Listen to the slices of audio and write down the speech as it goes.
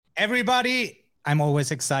Everybody, I'm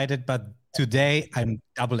always excited, but today I'm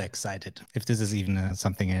double excited. If this is even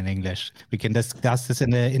something in English, we can discuss this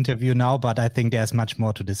in the interview now, but I think there's much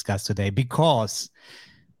more to discuss today because,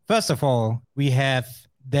 first of all, we have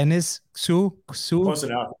Dennis Xu. Close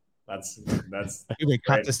enough. That's We will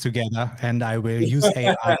cut great. this together and I will use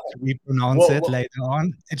AI to repronounce it later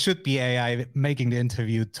on. It should be AI making the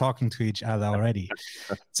interview, talking to each other already.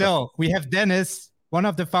 So we have Dennis, one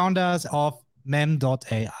of the founders of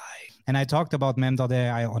Mem.ai. And I talked about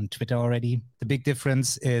Mem.ai on Twitter already. The big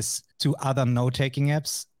difference is to other note-taking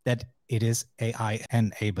apps that it is AI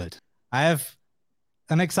enabled. I have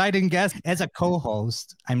an exciting guest as a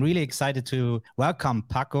co-host. I'm really excited to welcome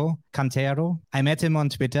Paco Cantero. I met him on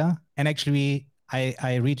Twitter, and actually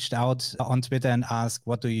I reached out on Twitter and asked,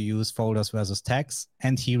 what do you use, folders versus tags?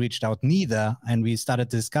 And he reached out neither. And we started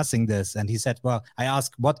discussing this. And he said, well, I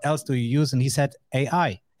asked, what else do you use? And he said,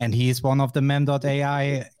 AI. And he is one of the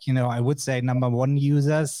Mem.ai, I would say #1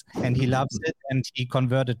 users, and he loves it. And he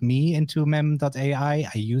converted me into Mem.ai.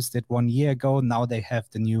 I used it 1 year ago. Now they have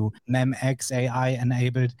the new MemX AI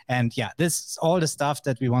enabled. And yeah, this is all the stuff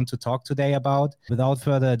that we want to talk today about. Without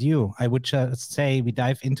further ado, I would just say we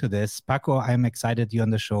dive into this. Paco, I'm excited you're on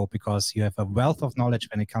the show because you have a wealth of knowledge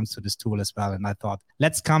when it comes to this tool as well. And I thought,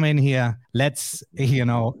 let's come in here. Let's,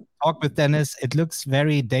 talk with Dennis. It looks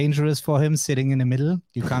very dangerous for him sitting in the middle.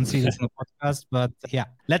 You can't see this in the podcast, but yeah,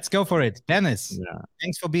 let's go for it. Dennis,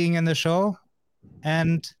 Thanks for being in the show.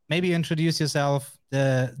 And maybe introduce yourself,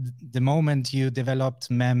 the moment you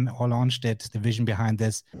developed Mem or launched it, the vision behind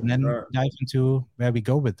this, and then dive into where we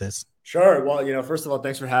go with this. Sure. Well, first of all,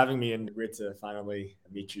 thanks for having me, and great to finally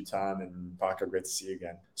meet you, Tom, and Paco, great to see you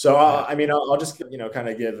again. So, I'll just, kind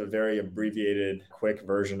of give a very abbreviated, quick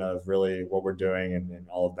version of really what we're doing and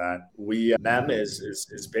all of that. Mem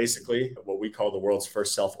is basically what we call the world's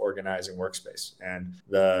first self-organizing workspace, and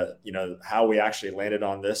how we actually landed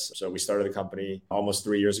on this. So we started the company almost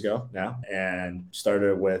 3 years ago now, and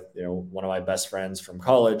started with, one of my best friends from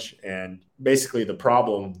college, and basically the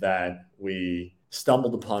problem that we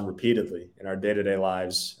stumbled upon repeatedly in our day-to-day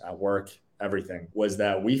lives, at work, everything, was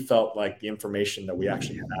that we felt like the information that we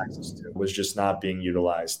actually had access to was just not being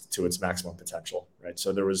utilized to its maximum potential, right?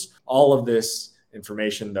 So there was all of this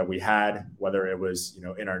information that we had, whether it was,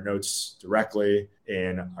 in our notes directly,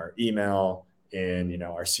 in our email, in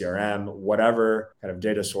our CRM, whatever kind of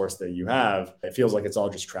data source that you have, it feels like it's all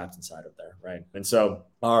just trapped inside of there, right? And so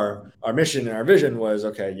our mission and our vision was,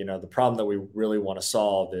 okay, the problem that we really want to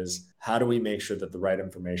solve is, how do we make sure that the right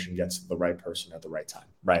information gets to the right person at the right time,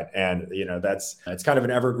 right? And it's kind of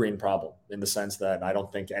an evergreen problem in the sense that I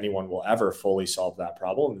don't think anyone will ever fully solve that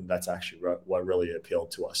problem, and that's actually what really appealed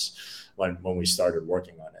to us when we started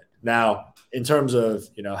working on it. Now, in terms of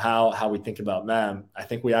how we think about Mem, I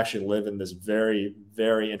think we actually live in this very,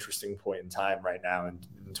 very interesting point in time right now in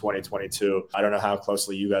 2022. I don't know how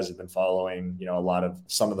closely you guys have been following, a lot of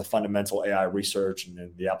some of the fundamental AI research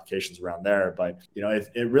and the applications around there, but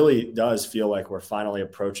it really does feel like we're finally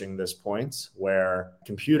approaching this point where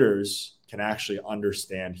computers can actually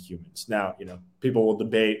understand humans. Now, people will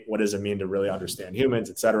debate what does it mean to really understand humans,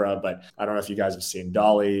 et cetera. But I don't know if you guys have seen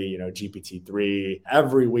DALL-E, GPT-3.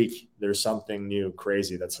 Every week there's something new,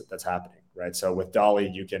 crazy that's happening, right? So with DALL-E,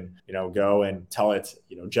 you can, go and tell it,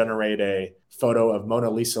 generate a photo of Mona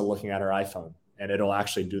Lisa looking at her iPhone, and it'll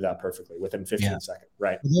actually do that perfectly within 15 seconds,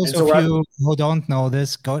 right? For those of you who don't know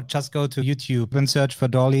this, just go to YouTube and search for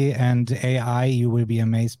DALL-E and AI. You will be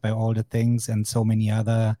amazed by all the things and so many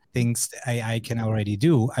other things AI can already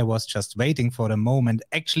do. I was just waiting for the moment.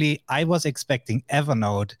 Actually, I was expecting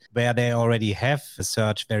Evernote, where they already have a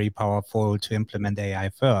search very powerful, to implement AI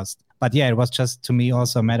first. But yeah, it was just, to me,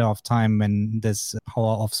 also a matter of time when this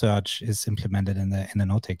power of search is implemented in the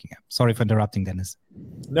note-taking app. Sorry for interrupting, Dennis.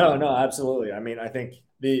 No, absolutely. I think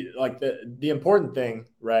the important thing,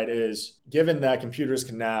 right, is given that computers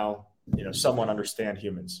can now somewhat understand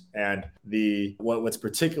humans, and what's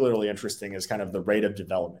particularly interesting is kind of the rate of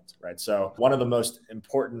development, right? So one of the most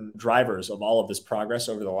important drivers of all of this progress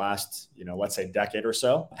over the last, let's say decade or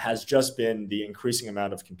so, has just been the increasing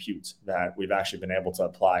amount of compute that we've actually been able to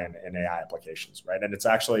apply in AI applications, right? And it's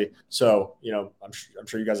actually, so, I'm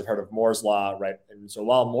sure you guys have heard of Moore's Law, right? And so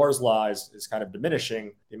while Moore's Law is kind of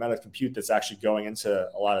diminishing, the amount of compute that's actually going into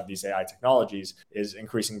a lot of these AI technologies is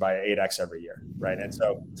increasing by 8x every year, right? And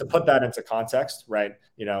so to put that into context, right,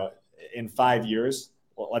 in 5 years,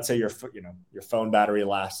 well, let's say your phone battery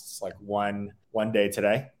lasts like one day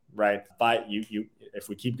today, right? If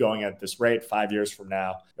we keep going at this rate, 5 years from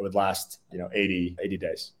now, it would last 80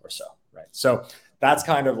 days or so, right? So that's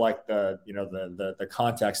kind of like the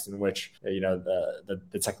context in which,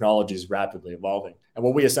 the technology is rapidly evolving. And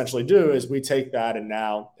what we essentially do is we take that, and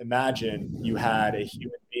now imagine you had a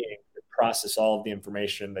human being that process all of the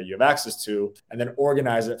information that you have access to and then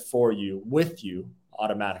organize it for you, with you,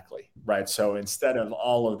 automatically, right? So instead of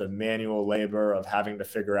all of the manual labor of having to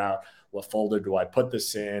figure out, what folder do I put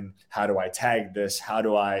this in? How do I tag this? How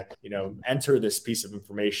do I, enter this piece of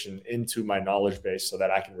information into my knowledge base so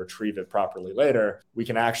that I can retrieve it properly later? We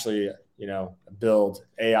can actually, build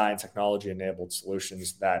AI and technology enabled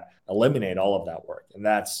solutions that eliminate all of that work. And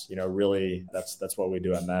that's, really, that's what we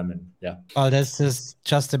do at Mem. And yeah. Well, this is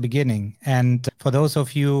just the beginning. And for those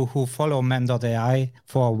of you who follow Mem.ai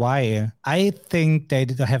for a while, I think they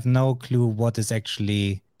have no clue what is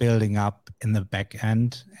actually building up in the back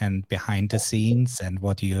end and behind the scenes and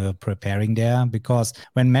what you're preparing there. Because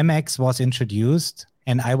when MEMX was introduced,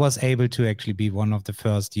 and I was able to actually be one of the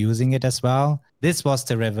first using it as well, this was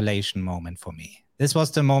the revelation moment for me. This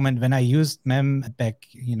was the moment when I used Mem back,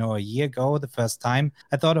 a year ago, the first time.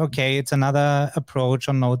 I thought, okay, it's another approach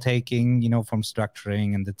on note-taking, from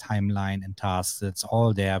structuring and the timeline and tasks. It's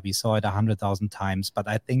all there. We saw it 100,000 times. But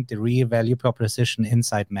I think the real value proposition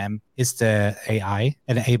inside Mem is the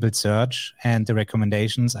AI-enabled search and the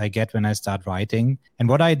recommendations I get when I start writing. And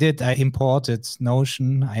what I did, I imported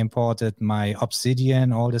Notion, I imported my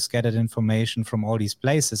Obsidian, all the scattered information from all these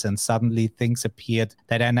places, and suddenly things appeared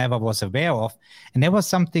that I never was aware of. And there was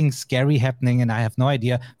something scary happening, and I have no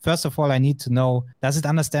idea. First of all, I need to know, does it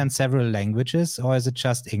understand several languages, or is it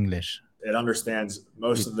just English? It understands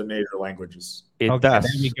most of the major languages. It does.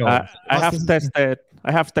 There we go.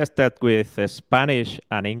 I have tested with Spanish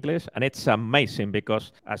and English, and it's amazing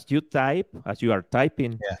because as you are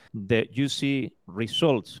typing, you see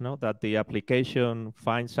results that the application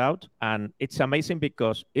finds out. And it's amazing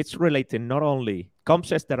because it's relating not only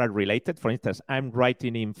concepts that are related. For instance, I'm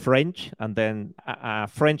writing in French and then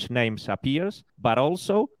French names appears, but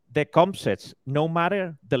also the concepts, no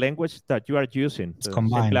matter the language that you are using. It's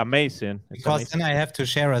combined. Simply amazing. Because then I have to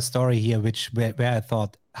share a story here, where I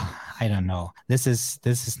thought, I don't know, this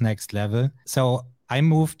is next level. So I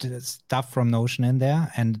moved stuff from Notion in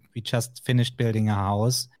there, and we just finished building a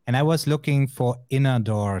house. And I was looking for inner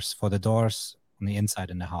doors, for the doors on the inside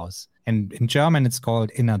in the house. And in German, it's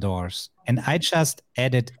called inner doors. And I just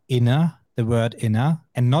added inner, the word inner,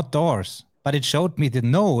 and not doors. But it showed me the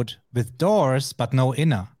node with doors, but no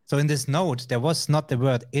inner. So in this node, there was not the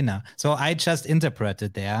word inner. So I just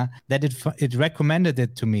interpreted there that it recommended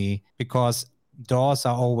it to me because doors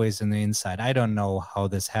are always in the inside. I don't know how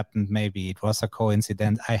this happened. Maybe it was a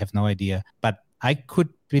coincidence. I have no idea. But I could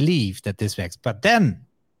believe that this works. But then,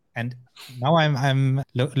 and now I'm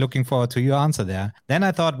looking forward to your answer there. Then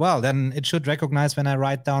I thought, well, then it should recognize when I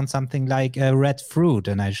write down something like a red fruit,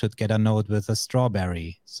 and I should get a note with a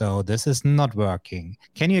strawberry. So this is not working.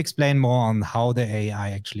 Can you explain more on how the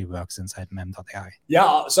AI actually works inside Mem.ai?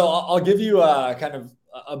 Yeah, so I'll give you kind of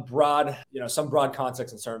a broad, some broad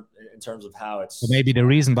context in terms of how it's. So maybe the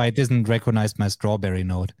reason why it didn't recognize my strawberry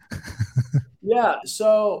note. Yeah,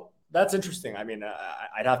 so that's interesting. I mean,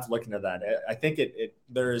 I'd have to look into that. I think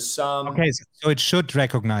there is some. Okay, so it should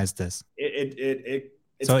recognize this.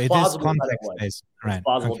 It's so it is context-based, right? It's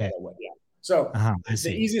plausible okay. that way, yeah. So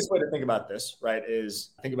the easiest way to think about this, right,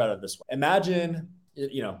 is think about it this way. Imagine,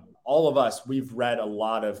 all of us, we've read a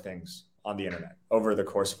lot of things on the internet over the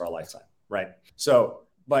course of our lifetime, right? So,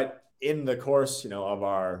 but in the course, of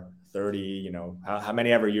our 30, how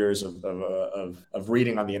many ever years of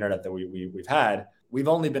reading on the internet that we've had, we've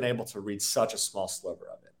only been able to read such a small sliver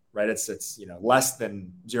of it, right? It's less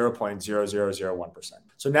than 0.0001%.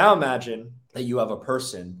 So now imagine that you have a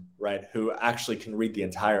person, right, who actually can read the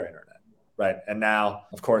entire internet, right? And now,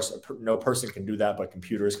 of course, no person can do that, but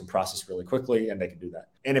computers can process really quickly, and they can do that.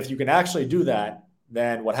 And if you can actually do that,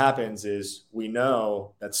 then what happens is we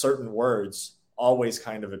know that certain words always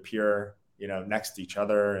kind of appear, next to each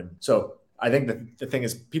other. And so I think the thing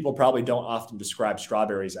is, people probably don't often describe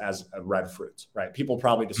strawberries as a red fruit, right? People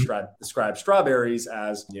probably describe strawberries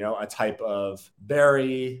as, a type of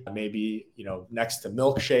berry, maybe, next to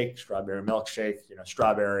milkshake, strawberry milkshake,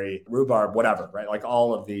 strawberry rhubarb, whatever, right? Like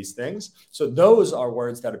all of these things. So those are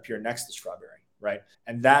words that appear next to strawberry, right?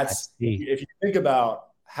 And that's, if you think about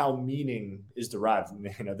how meaning is derived,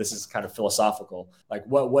 this is kind of philosophical, like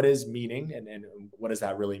what is meaning and what does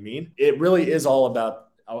that really mean? It really is all about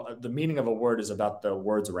the meaning of a word is about the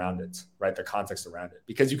words around it, right? The context around it,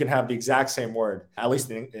 because you can have the exact same word, at least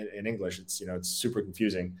in English, it's super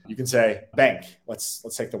confusing. You can say bank. Let's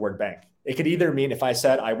take the word bank. It could either mean, if I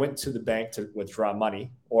said I went to the bank to withdraw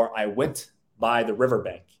money, or I went by the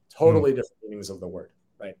riverbank, totally different meanings of the word,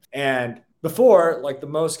 right? And before, like the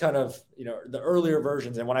most kind of, the earlier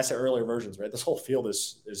versions, and when I say earlier versions, right, this whole field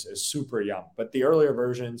is super young, but the earlier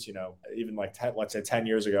versions, even like let's say 10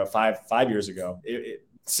 years ago, five years ago,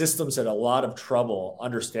 systems had a lot of trouble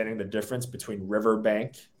understanding the difference between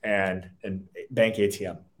riverbank and bank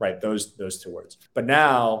ATM, right? Those two words. But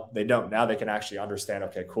now they don't. Now they can actually understand,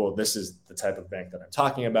 okay, cool, this is the type of bank that I'm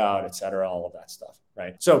talking about, et cetera, all of that stuff,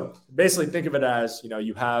 right? So basically think of it as,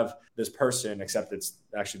 you have this person, except it's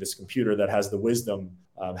actually this computer that has the wisdom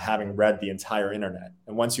of having read the entire internet.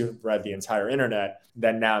 And once you've read the entire internet,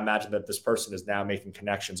 then now imagine that this person is now making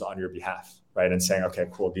connections on your behalf, right? And saying, okay,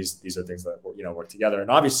 cool, these are things that, work together. And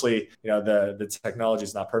obviously, the technology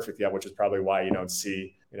is not perfect yet, which is probably why you don't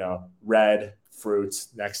see, red fruits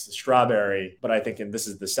next to strawberry. But I think, and this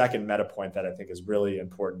is the second meta point that I think is really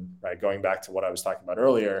important, right? Going back to what I was talking about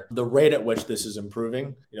earlier, the rate at which this is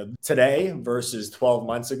improving, today versus 12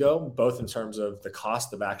 months ago, both in terms of the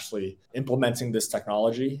cost of actually implementing this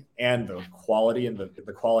technology and the quality and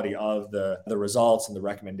the quality of the results and the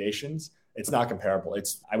recommendations, it's not comparable.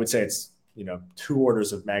 I would say it's, 2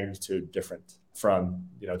 orders of magnitude different from,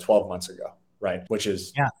 12 months ago, right? Which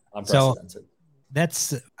is unprecedented.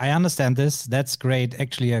 So I understand this. That's great.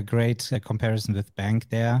 Actually, a great comparison with bank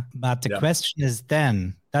there. But the question is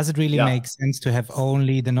then, does it really make sense to have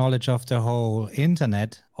only the knowledge of the whole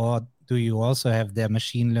internet, or do you also have their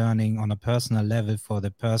machine learning on a personal level for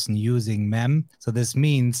the person using MEM? So this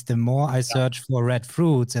means the more I search for red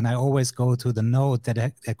fruits and I always go to the node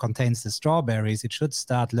that contains the strawberries, it should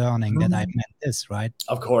start learning that I meant this, right?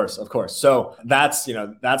 Of course. So that's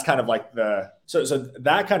kind of like so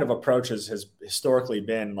that kind of approach has historically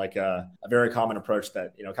been like a very common approach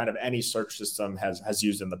that, kind of any search system has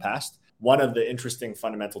used in the past. One of the interesting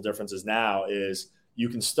fundamental differences now is you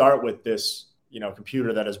can start with this,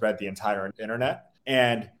 computer that has read the entire internet,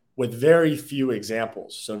 and with very few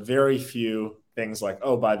examples. So very few things like,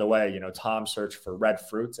 oh, by the way, Tom searched for red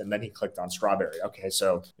fruits and then he clicked on strawberry. Okay,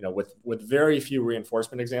 so with very few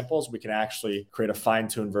reinforcement examples, we can actually create a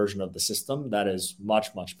fine-tuned version of the system that is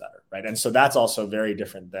much, much better, right? And so that's also very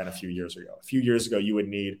different than a few years ago. A few years ago, you would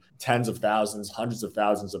need tens of thousands, hundreds of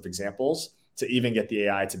thousands of examples to even get the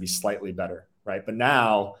AI to be slightly better, right? But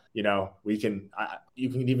now, you can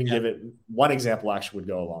even give it one example actually would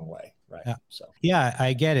go a long way, right? Yeah. So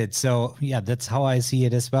I get it. So that's how I see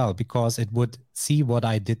it as well, because it would see what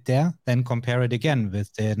I did there, then compare it again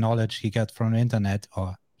with the knowledge he got from the internet,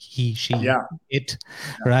 or he, she, it,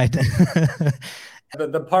 right?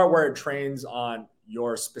 The part where it trains on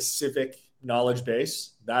your specific knowledge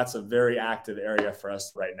base, that's a very active area for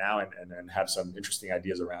us right now, and have some interesting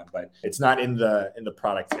ideas around, but it's not in the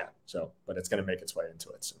product yet. So, but it's going to make its way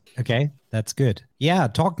into it soon. Okay, that's good. Yeah,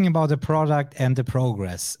 talking about the product and the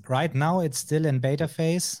progress. Right now, it's still in beta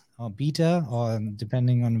phase or beta, or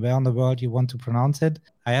depending on where in the world you want to pronounce it.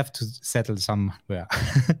 I have to settle somewhere.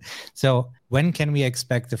 So, when can we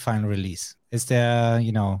expect the final release? Is there,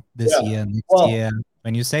 this year, next year?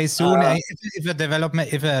 When you say soon,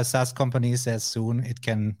 if a SaaS company says soon, it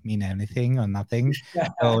can mean anything or nothing.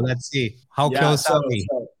 So let's see. How close are we?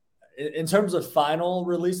 So in terms of final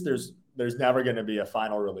release, there's never going to be a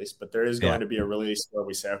final release, but there is going to be a release where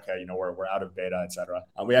we say, okay, we're out of beta, et cetera.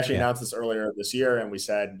 We actually announced this earlier this year, and we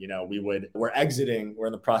said, we're in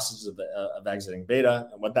the process of exiting beta.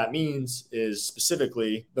 And what that means is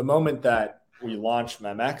specifically the moment that we launch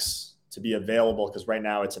MEMX to be available, because right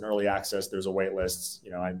now it's in early access. There's a wait list.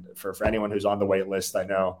 For anyone who's on the wait list, I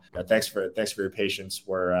know. Thanks for your patience.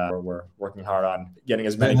 We're working hard on getting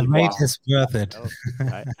as many. The wait is worth it.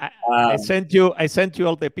 I sent you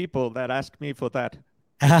all the people that asked me for that.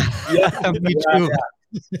 Me too.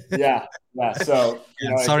 Yeah. So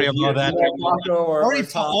sorry about that. Sorry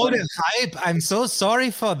for all the hype. I'm so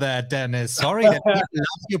sorry for that, Dennis. Sorry that people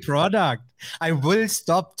love your product. I will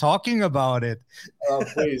stop talking about it. Oh,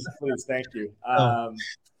 please, thank you.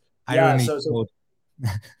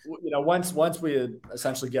 Once we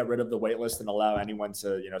essentially get rid of the waitlist and allow anyone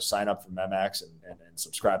to sign up for MEMX and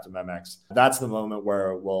subscribe to MEMX, that's the moment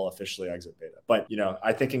where we'll officially exit beta. But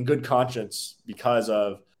I think in good conscience, because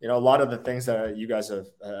of a lot of the things that you guys have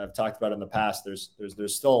talked about in the past, there's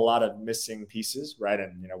still a lot of missing pieces, right?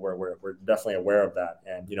 And we're definitely aware of that,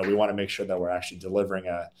 and we want to make sure that we're actually delivering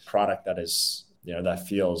a product that is that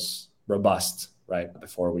feels robust, right,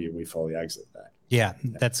 before we fully exit that. Yeah,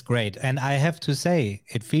 that's great. And I have to say,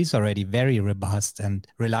 it feels already very robust and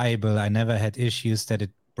reliable. I never had issues that it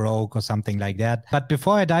broke or something like that. But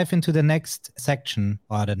before I dive into the next section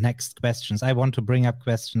or the next questions, I want to bring up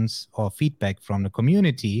questions or feedback from the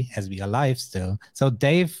community as we are live still. So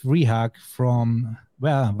Dave Rehak from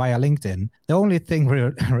well, via LinkedIn. The only thing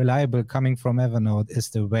reliable coming from Evernote is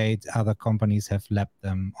the way other companies have lapped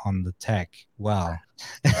them on the tech. Well,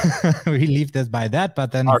 we leave that by that,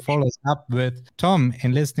 but then he follows up with, Tom,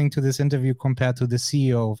 in listening to this interview compared to the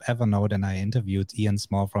CEO of Evernote, and I interviewed Ian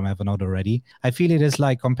Small from Evernote already, I feel it is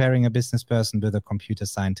like comparing a business person with a computer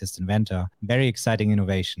scientist inventor. Very exciting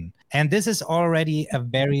innovation. And this is already a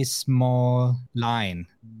very small line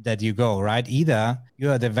that you go, right? Either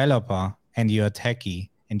you're a developer and you're a techie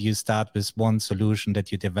and you start with one solution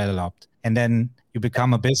that you developed, and then you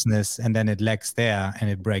become a business and then it lacks there and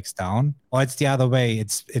it breaks down. Or it's the other way.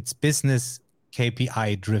 It's business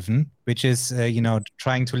KPI driven, which is,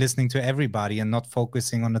 trying to listening to everybody and not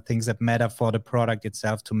focusing on the things that matter for the product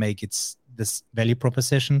itself to make this value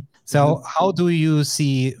proposition. So how do you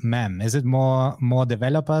see MEM? Is it more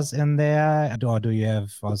developers in there, or do you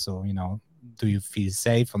have also, do you feel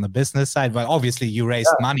safe on the business side? Well, obviously you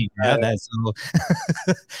raised money. That's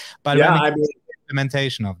but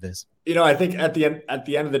implementation of this. I think at the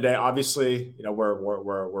end of the day, obviously,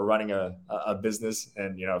 we're running a business,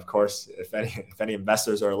 and of course, if any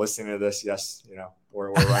investors are listening to this, yes,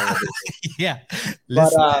 we're running a business. Yeah,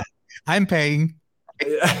 listen, I'm paying.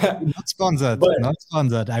 Not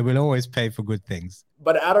sponsored. I will always pay for good things.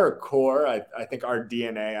 But at our core, I think our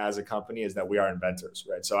DNA as a company is that we are inventors,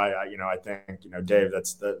 right? So I think, Dave,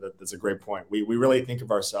 that's a great point. We really think of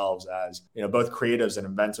ourselves as, both creatives and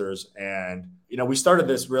inventors. And, we started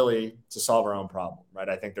this really to solve our own problem, right?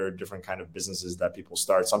 I think there are different kind of businesses that people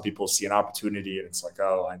start. Some people see an opportunity and it's like,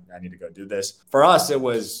 oh, I need to go do this. For us, it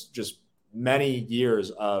was just many years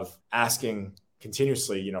of asking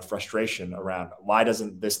continuously, frustration around why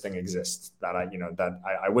doesn't this thing exist that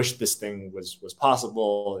I wish this thing was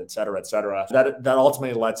possible, et cetera, that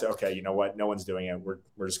ultimately led to, okay, you know what, no one's doing it. We're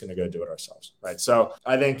just going to go do it ourselves. Right. So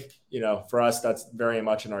I think, for us, that's very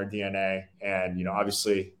much in our DNA. And,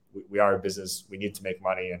 obviously we are a business, we need to make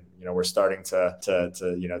money, and, we're starting to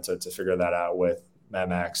figure that out with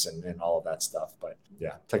MEMX and all of that stuff. But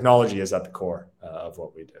yeah, technology is at the core of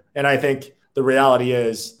what we do. And I think the reality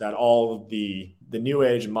is that all of the new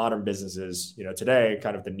age modern businesses, today,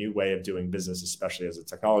 kind of the new way of doing business, especially as a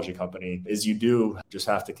technology company, is you do just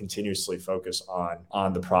have to continuously focus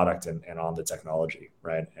on the product and on the technology,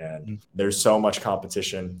 right? And there's so much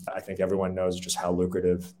competition. I think everyone knows just how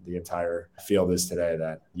lucrative the entire field is today,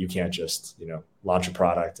 that you can't just, launch a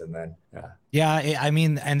product and then, Yeah, I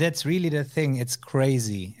mean, and that's really the thing. It's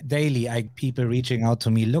crazy. Daily, people reaching out to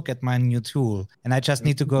me, look at my new tool. And I just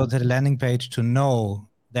need to go to the landing page to know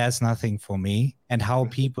there's nothing for me, and how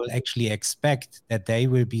people actually expect that they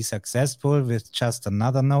will be successful with just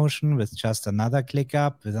another Notion, with just another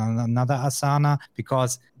ClickUp, with another Asana,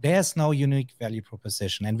 because there's no unique value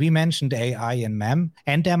proposition. And we mentioned AI and MEM,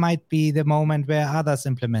 and there might be the moment where others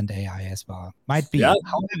implement AI as well. Might be. Yeah.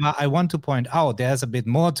 However, I want to point out there's a bit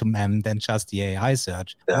more to MEM than just the AI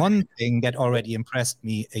search. Yeah. One thing that already impressed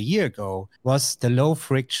me a year ago was the low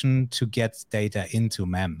friction to get data into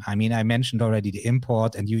MEM. I mean, I mentioned already the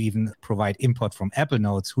import, and you even provide import from Apple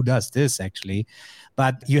Notes. Who does this actually?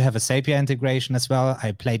 But you have a Zapier integration as well.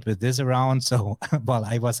 I played with this around. So, well,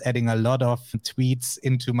 I was adding a lot of tweets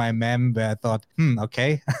into my MEM where I thought,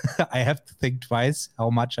 okay, I have to think twice how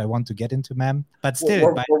much I want to get into MEM. But still,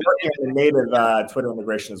 we're working on a native Twitter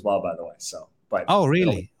integration as well, by the way. So. But, oh,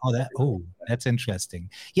 really? That's interesting.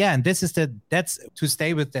 Yeah, and that's to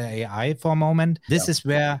stay with the AI for a moment. This is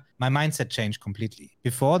where my mindset changed completely.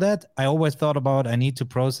 Before that, I always thought about I need to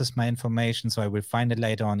process my information so I will find it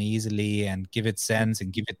later on easily and give it sense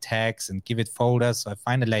and give it tags and give it folders so I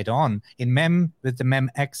find it later on. In MEM, with the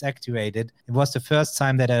MEMX activated, it was the first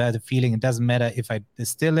time that I had a feeling it doesn't matter if I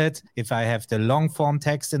distill it, if I have the long form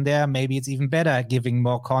text in there, maybe it's even better giving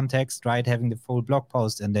more context, right? Having the full blog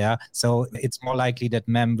post in there. So it's more likely that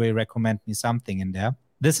MEM will recommend me something in there.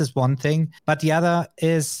 This is one thing. But the other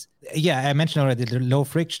is, I mentioned already the low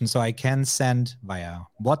friction. So I can send via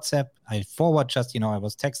WhatsApp. I forward just, I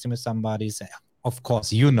was texting with somebody, say, of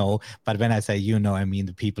course, but when I say I mean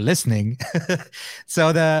the people listening.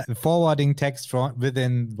 So the forwarding text from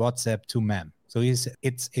within WhatsApp to MEM. So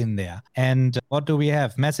it's in there. And what do we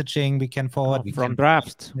have? Messaging, we can forward. From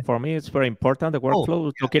drafts. For me, it's very important, the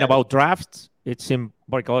workflow. Talking about drafts, it's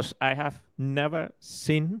because I have never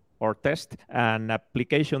seen or tested an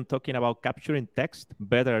application talking about capturing text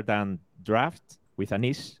better than draft with an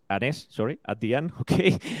S at the end.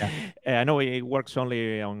 Okay. Yeah. I know it works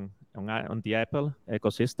only on the Apple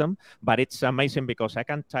ecosystem, but it's amazing because I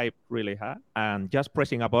can type really hard and just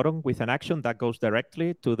pressing a button with an action that goes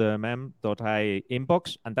directly to the mem.ai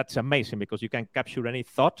inbox. And that's amazing because you can capture any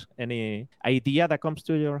thought, any idea that comes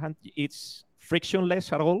to your hand. It's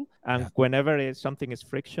frictionless at all. And whenever something is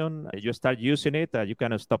friction, you start using it, you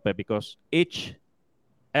cannot stop it, because each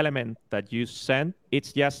element that you send,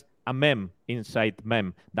 it's just a mem inside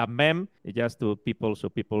mem. That mem, just to people so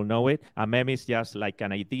people know it, a mem is just like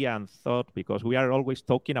an idea and thought, because we are always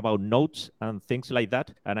talking about notes and things like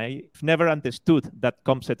that. And I've never understood that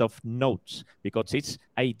concept of notes, because it's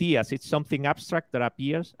ideas, it's something abstract that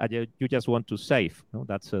appears and you just want to save. No,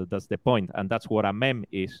 that's the point. And that's what a mem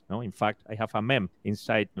is. No, in fact, I have a mem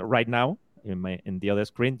inside right now in the other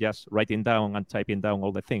screen, just writing down and typing down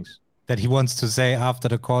all the things that he wants to say after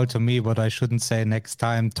the call to me, what I shouldn't say next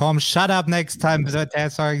time. Tom, shut up next time.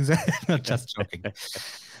 Sorry, not just joking.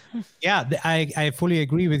 Yeah, I fully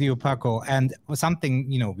agree with you, Paco. And something,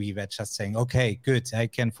 we were just saying, okay, good, I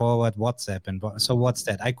can forward WhatsApp. And so what's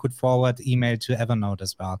that? I could forward email to Evernote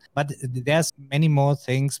as well. But there's many more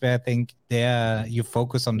things where I think there you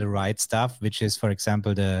focus on the right stuff, which is, for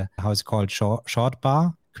example, how it's called, short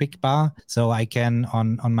bar, quick bar. So I can,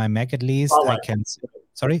 on my Mac at least, I can...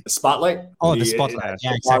 Sorry? The Spotlight? Oh, the Spotlight.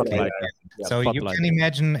 Yeah, exactly. Yeah. So Spotlight. You can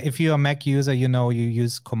imagine if you're a Mac user, you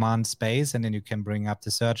use Command Space, and then you can bring up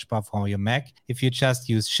the search bar for your Mac. If you just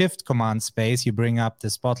use Shift Command Space, you bring up the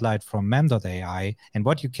Spotlight from mem.ai. And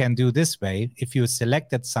what you can do this way, if you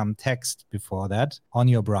selected some text before that on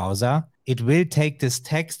your browser, it will take this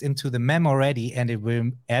text into the mem already, and it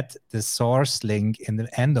will add the source link in the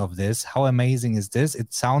end of this. How amazing is this?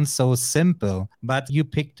 It sounds so simple, but you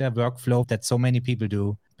picked a workflow that so many people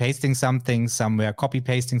do. Pasting something somewhere, copy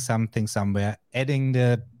pasting something somewhere, adding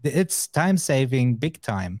it's time saving big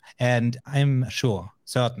time. And I'm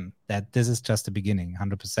certain that this is just the beginning,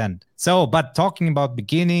 100%. So, but talking about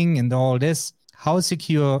beginning and all this, how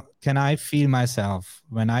secure can I feel myself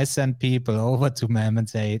when I send people over to MEM and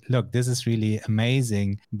say, look, this is really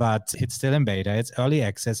amazing, but it's still in beta, it's early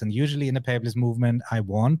access. And usually in the paperless movement, I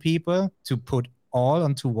want people to put all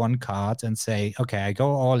onto one card and say, okay, I go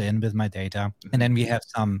all in with my data. And then we have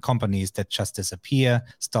some companies that just disappear,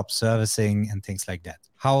 stop servicing and things like that.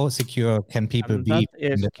 How secure can people be?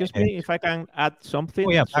 Excuse me, if I can add something.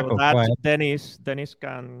 Oh, yeah, so Paco, that Dennis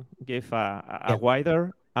can give a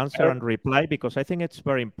wider answer and reply, because I think it's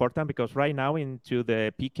very important, because right now into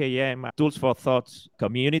the PKM Tools for Thoughts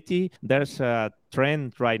community, there's a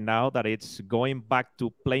trend right now that it's going back to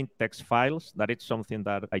plain text files. That it's something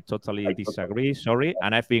that I totally disagree, sorry.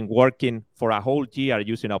 And I've been working for a whole year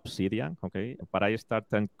using Obsidian, okay? But I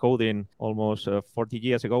started coding almost 40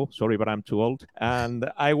 years ago. Sorry, but I'm too old. And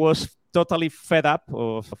I was totally fed up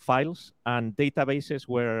of files, and databases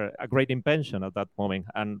were a great invention at that moment.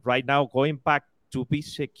 And right now, going back to be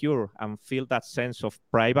secure and feel that sense of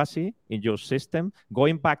privacy in your system,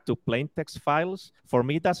 going back to plain text files, for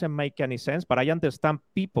me, doesn't make any sense. But I understand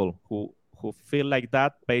people who feel like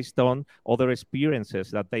that based on other experiences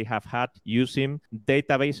that they have had using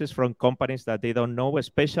databases from companies that they don't know,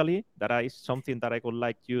 especially. That is something that I would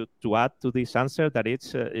like you to add to this answer, that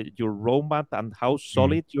it's your roadmap and how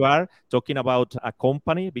solid you are talking about a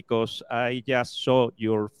company, because I just saw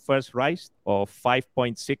your first rise of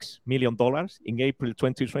 $5.6 million in April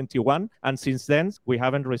 2021. And since then, we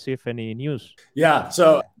haven't received any news. Yeah,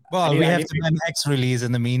 so... Well, we have the X release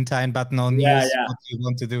in the meantime, but no news. Yeah. What you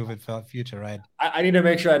want to do with future, right? I need to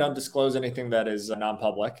make sure I don't disclose anything that is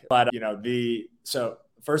non-public. But so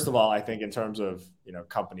first of all, I think in terms of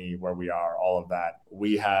company where we are, all of that,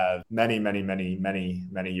 we have many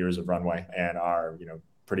years of runway, and are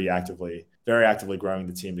very actively growing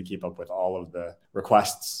the team to keep up with all of the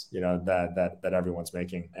requests, that everyone's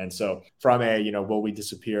making. And so from a, will we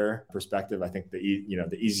disappear perspective, I think the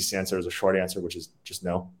easiest answer is a short answer, which is just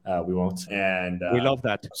no, we won't. And we love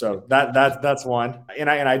that. So that's one. And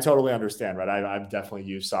I totally understand, right? I've definitely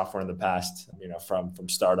used software in the past, from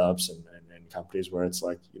startups and companies where it's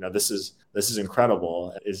like, this is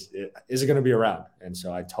incredible. Is it going to be around? And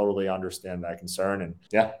so I totally understand that concern. And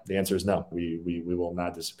yeah, the answer is no, we will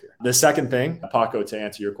not disappear. The second thing, Paco, to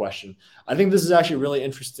answer your question, I think this is actually a really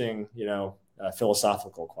interesting,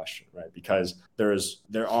 philosophical question, right? Because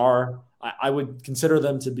I would consider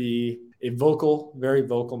them to be a very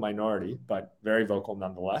vocal minority, but very vocal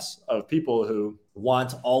nonetheless, of people who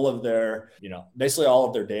want all of their, basically all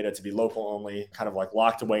of their data to be local only, kind of like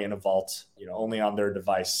locked away in a vault, only on their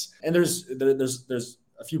device. And there's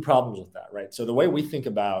a few problems with that, right? So the way we think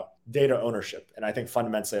about data ownership, and I think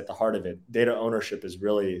fundamentally at the heart of it, data ownership is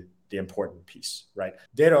really the important piece, right?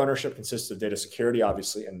 Data ownership consists of data security,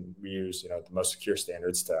 obviously, and we use, the most secure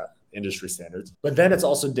standards to industry standards. But then it's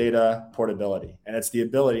also data portability. And it's the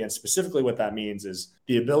ability, and specifically what that means is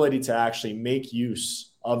the ability to actually make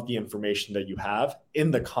use of the information that you have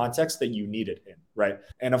in the context that you need it in. right?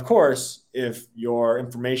 And of course, if your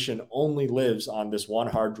information only lives on this one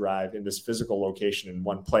hard drive in this physical location in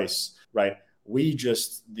one place, right?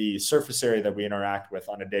 The surface area that we interact with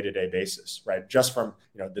on a day-to-day basis, right? Just from,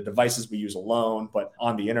 the devices we use alone, but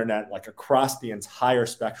on the internet, like across the entire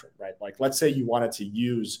spectrum, right? Like, let's say you wanted to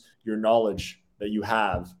use your knowledge that you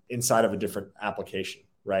have inside of a different application,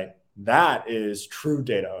 right? That is true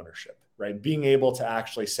data ownership, right? Being able to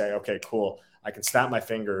actually say, okay, cool, I can snap my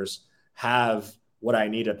fingers, have what I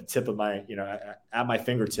need at the tip of my, at my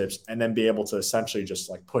fingertips, and then be able to essentially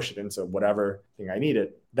just like push it into whatever thing I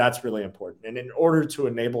needed. That's really important. And in order to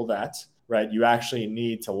enable that, right, you actually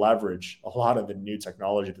need to leverage a lot of the new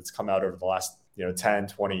technology that's come out over the last 10,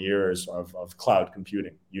 20 years of cloud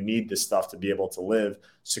computing. You need this stuff to be able to live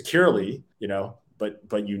securely,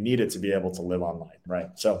 but you need it to be able to live online, right?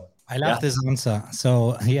 So I love this answer.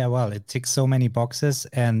 So well, it ticks so many boxes,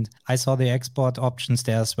 and I saw the export options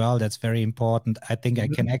there as well. That's very important. I think I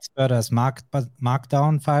can export as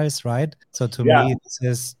markdown files, right? So to me,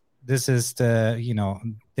 this is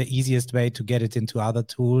the easiest way to get it into other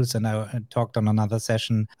tools. And I talked on another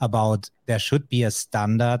session about there should be a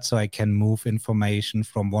standard so I can move information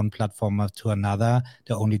from one platform to another.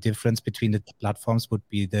 The only difference between the platforms would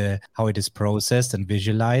be how it is processed and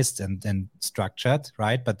visualized and structured,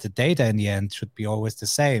 right? But the data in the end should be always the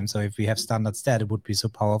same. So if we have standards there, it would be so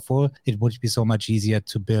powerful. It would be so much easier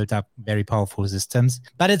to build up very powerful systems.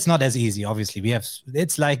 But it's not as easy, obviously.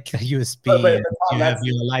 It's like a USB, and you have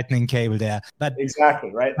your lightning cable there. But exactly,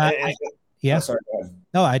 right? Yeah. Oh, sorry, go ahead.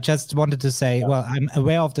 No, I just wanted to say, well, I'm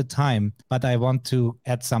aware of the time, but I want to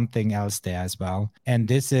add something else there as well. And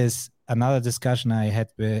this is another discussion I had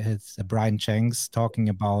with Brian Jenks talking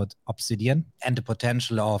about Obsidian and the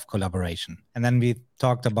potential of collaboration. And then we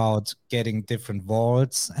talked about getting different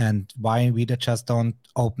vaults and why we just don't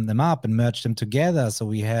open them up and merge them together. So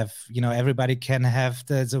we have, everybody can have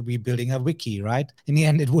so we're building a wiki, right? In the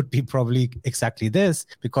end, it would be probably exactly this,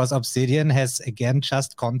 because Obsidian has, again,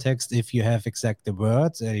 just context if you have exact the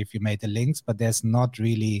words, if you made the links, but there's not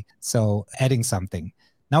really, so adding something.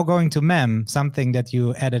 Now going to MEM, something that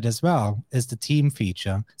you added as well is the team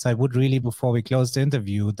feature. So I would really, before we close the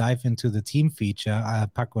interview, dive into the team feature.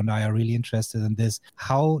 Paco and I are really interested in this.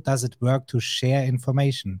 How does it work to share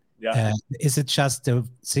information? Yeah. Is it just the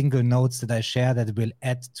single nodes that I share that will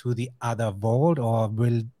add to the other vault, or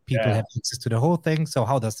will people have access to the whole thing? So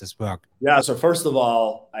how does this work? Yeah. So first of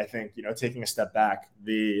all, I think, taking a step back,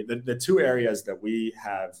 the two areas that we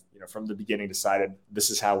have, from the beginning decided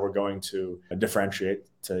this is how we're going to differentiate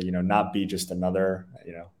to, not be just another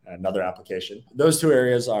application. Those two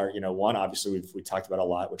areas are, one, obviously we talked about a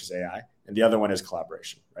lot, which is AI, and the other one is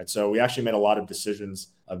collaboration, right? So we actually made a lot of decisions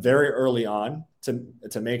very early on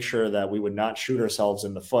to make sure that we would not shoot ourselves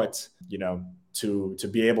in the foot, to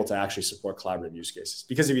be able to actually support collaborative use cases.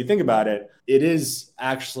 Because if you think about it, it is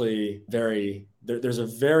actually there's a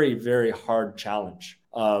very, very hard challenge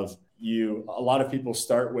of a lot of people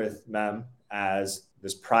start with MEM as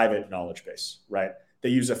this private knowledge base, right? They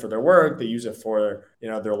use it for their work, they use it for,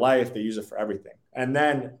 their life, they use it for everything. And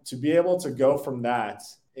then to be able to go from that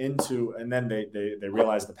and then they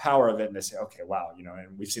realize the power of it, and they say, okay, wow,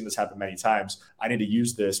 and we've seen this happen many times. I need to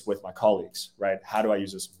use this with my colleagues, right? How do I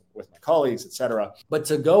use this with my colleagues, et cetera? But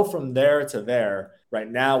to go from there to there, right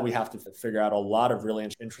now, we have to figure out a lot of really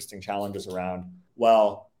interesting challenges around,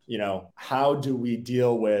 well, how do we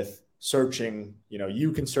deal with searching,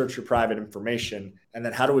 you can search your private information, and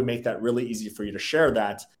then how do we make that really easy for you to share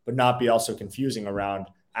that, but not be also confusing around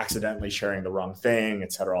accidentally sharing the wrong thing,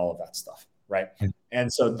 et cetera, all of that stuff, right?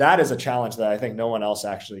 And so that is a challenge that I think no one else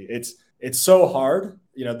actually, it's so hard,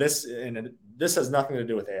 this has nothing to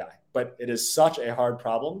do with AI, but it is such a hard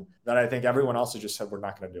problem that I think everyone else has just said, we're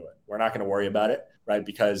not going to do it. We're not going to worry about it, right?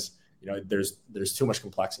 Because there's too much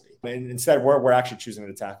complexity. And instead, we're actually choosing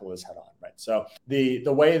to tackle this head on, right? So the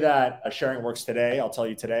way that sharing works today, I'll tell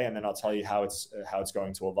you today, and then I'll tell you how it's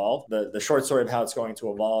going to evolve. The short story of how it's going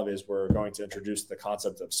to evolve is we're going to introduce the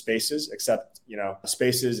concept of spaces, except,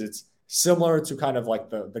 spaces, it's similar to kind of like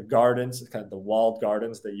the gardens, kind of the walled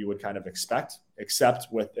gardens that you would kind of expect, except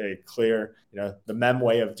with a clear, the MEM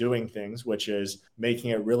way of doing things, which is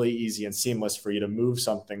making it really easy and seamless for you to move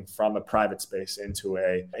something from a private space into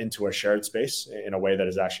a shared space in a way that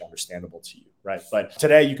is actually understandable to you, right? But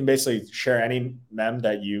today you can basically share any MEM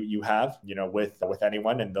that you have, with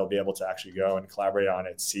anyone, and they'll be able to actually go and collaborate on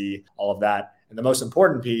it, see all of that. And the most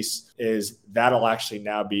important piece is that'll actually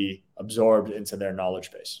now be absorbed into their knowledge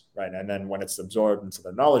base, right? And then when it's absorbed into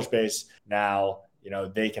their knowledge base, now,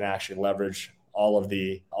 they can actually leverage all of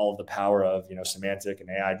the power of, semantic and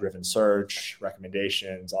AI driven search,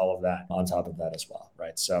 recommendations, all of that on top of that as well,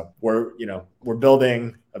 right? So we're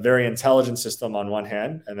building a very intelligent system on one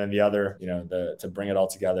hand, and then the other, to bring it all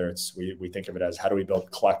together, we think of it as how do we build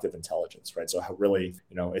collective intelligence, right? So how really,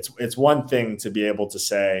 it's one thing to be able to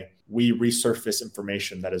say we resurface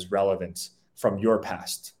information that is relevant from your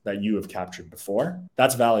past that you have captured before.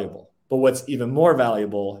 That's valuable. But what's even more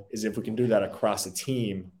valuable is if we can do that across a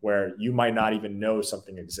team where you might not even know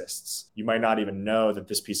something exists. You might not even know that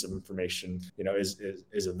this piece of information,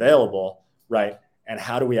 is available, right? And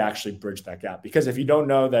how do we actually bridge that gap? Because if you don't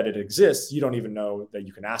know that it exists, you don't even know that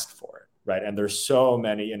you can ask for it, right? And there's so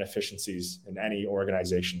many inefficiencies in any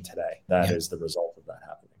organization today that is the result of that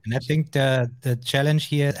happening. And I think the challenge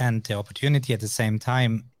here and the opportunity at the same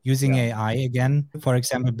time, using AI again, for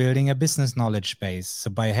example, building a business knowledge base. So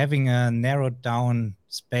by having a narrowed down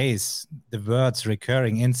space, the words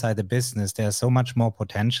recurring inside the business, there's so much more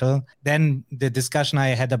potential than the discussion I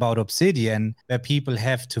had about Obsidian, where people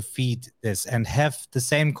have to feed this and have the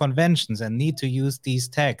same conventions and need to use these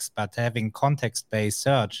tags, but having context-based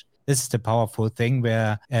search. This is the powerful thing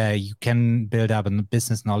where you can build up a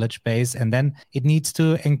business knowledge base, and then it needs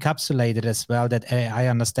to encapsulate it as well that AI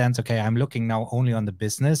understands, okay, I'm looking now only on the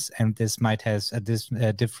business, and this might have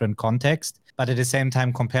a different context, but at the same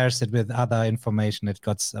time compares it with other information it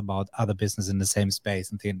got about other business in the same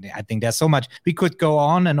space. And I think there's so much. We could go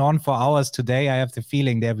on and on for hours today. I have the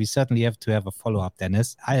feeling that we certainly have to have a follow-up,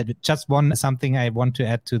 Dennis. I just something I want to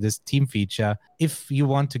add to this team feature. If you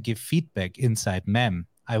want to give feedback inside MEM,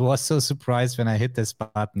 I was so surprised when I hit this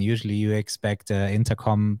button. Usually you expect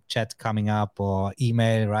intercom chat coming up or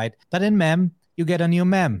email, right? But in MEM, you get a new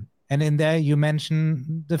MEM. And in there, you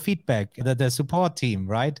mention the feedback, the support team,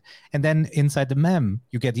 right? And then inside the MEM,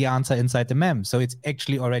 you get the answer inside the MEM. So it's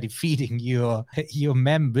actually already feeding your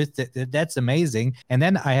MEM with that's amazing. And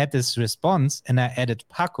then I had this response and I added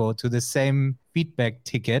Paco to the same feedback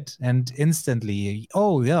ticket and instantly,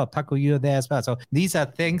 oh yeah, Paco, you're there as well. So these are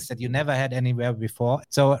things that you never had anywhere before.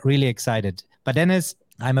 So really excited. But Dennis,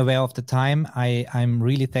 I'm aware of the time. I'm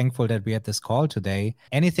really thankful that we had this call today.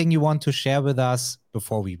 Anything you want to share with us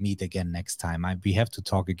before we meet again next time? We have to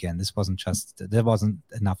talk again. There wasn't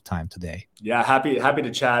enough time today. Yeah, happy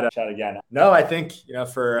to chat again. No, I think,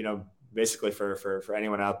 basically for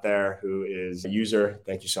anyone out there who is a user,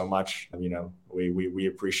 thank you so much. We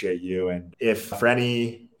appreciate you. And if for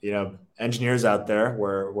any, engineers out there,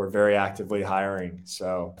 we're very actively hiring.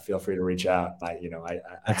 So feel free to reach out. I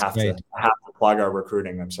have to plug our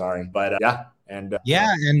recruiting. I'm sorry, but And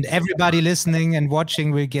everybody listening and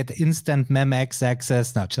watching will get instant MEMX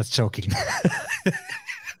access. No, just joking.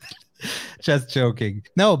 Just joking.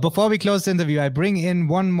 No, before we close the interview, I bring in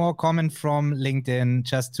one more comment from LinkedIn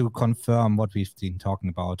just to confirm what we've been talking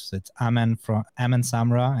about. So it's Aman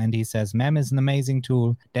Samra, and he says, MEM is an amazing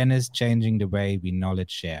tool. Dennis changing the way we knowledge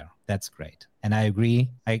share. That's great. And I agree.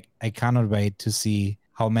 I cannot wait to see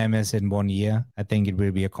how MEM is in 1 year. I think it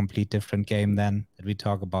will be a complete different game then that we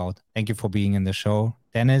talk about. Thank you for being in the show.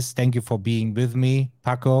 Dennis, thank you for being with me,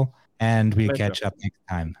 Paco, and we'll catch up next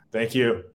time. Thank you.